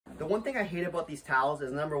The one thing I hate about these towels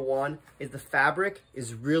is, number one, is the fabric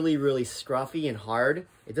is really, really scruffy and hard.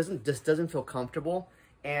 It just doesn't feel comfortable.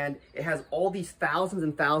 And it has all these thousands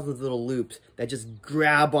and thousands of little loops that just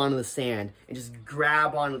grab onto the sand and just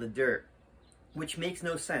grab onto the dirt, which makes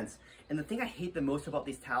no sense. And the thing I hate the most about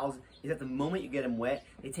these towels is that the moment you get them wet,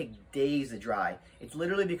 they take days to dry. It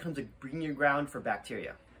literally becomes a breeding ground for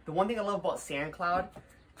bacteria. The one thing I love about Sand Cloud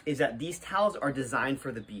is that these towels are designed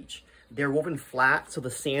for the beach. They're woven flat so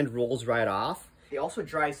the sand rolls right off. They also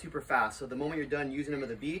dry super fast, so the moment you're done using them at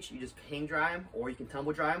the beach, you just hang dry them or you can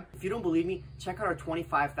tumble dry them. If you don't believe me, check out our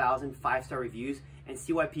 25,000 5-star reviews and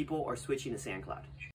see why people are switching to Sand Cloud.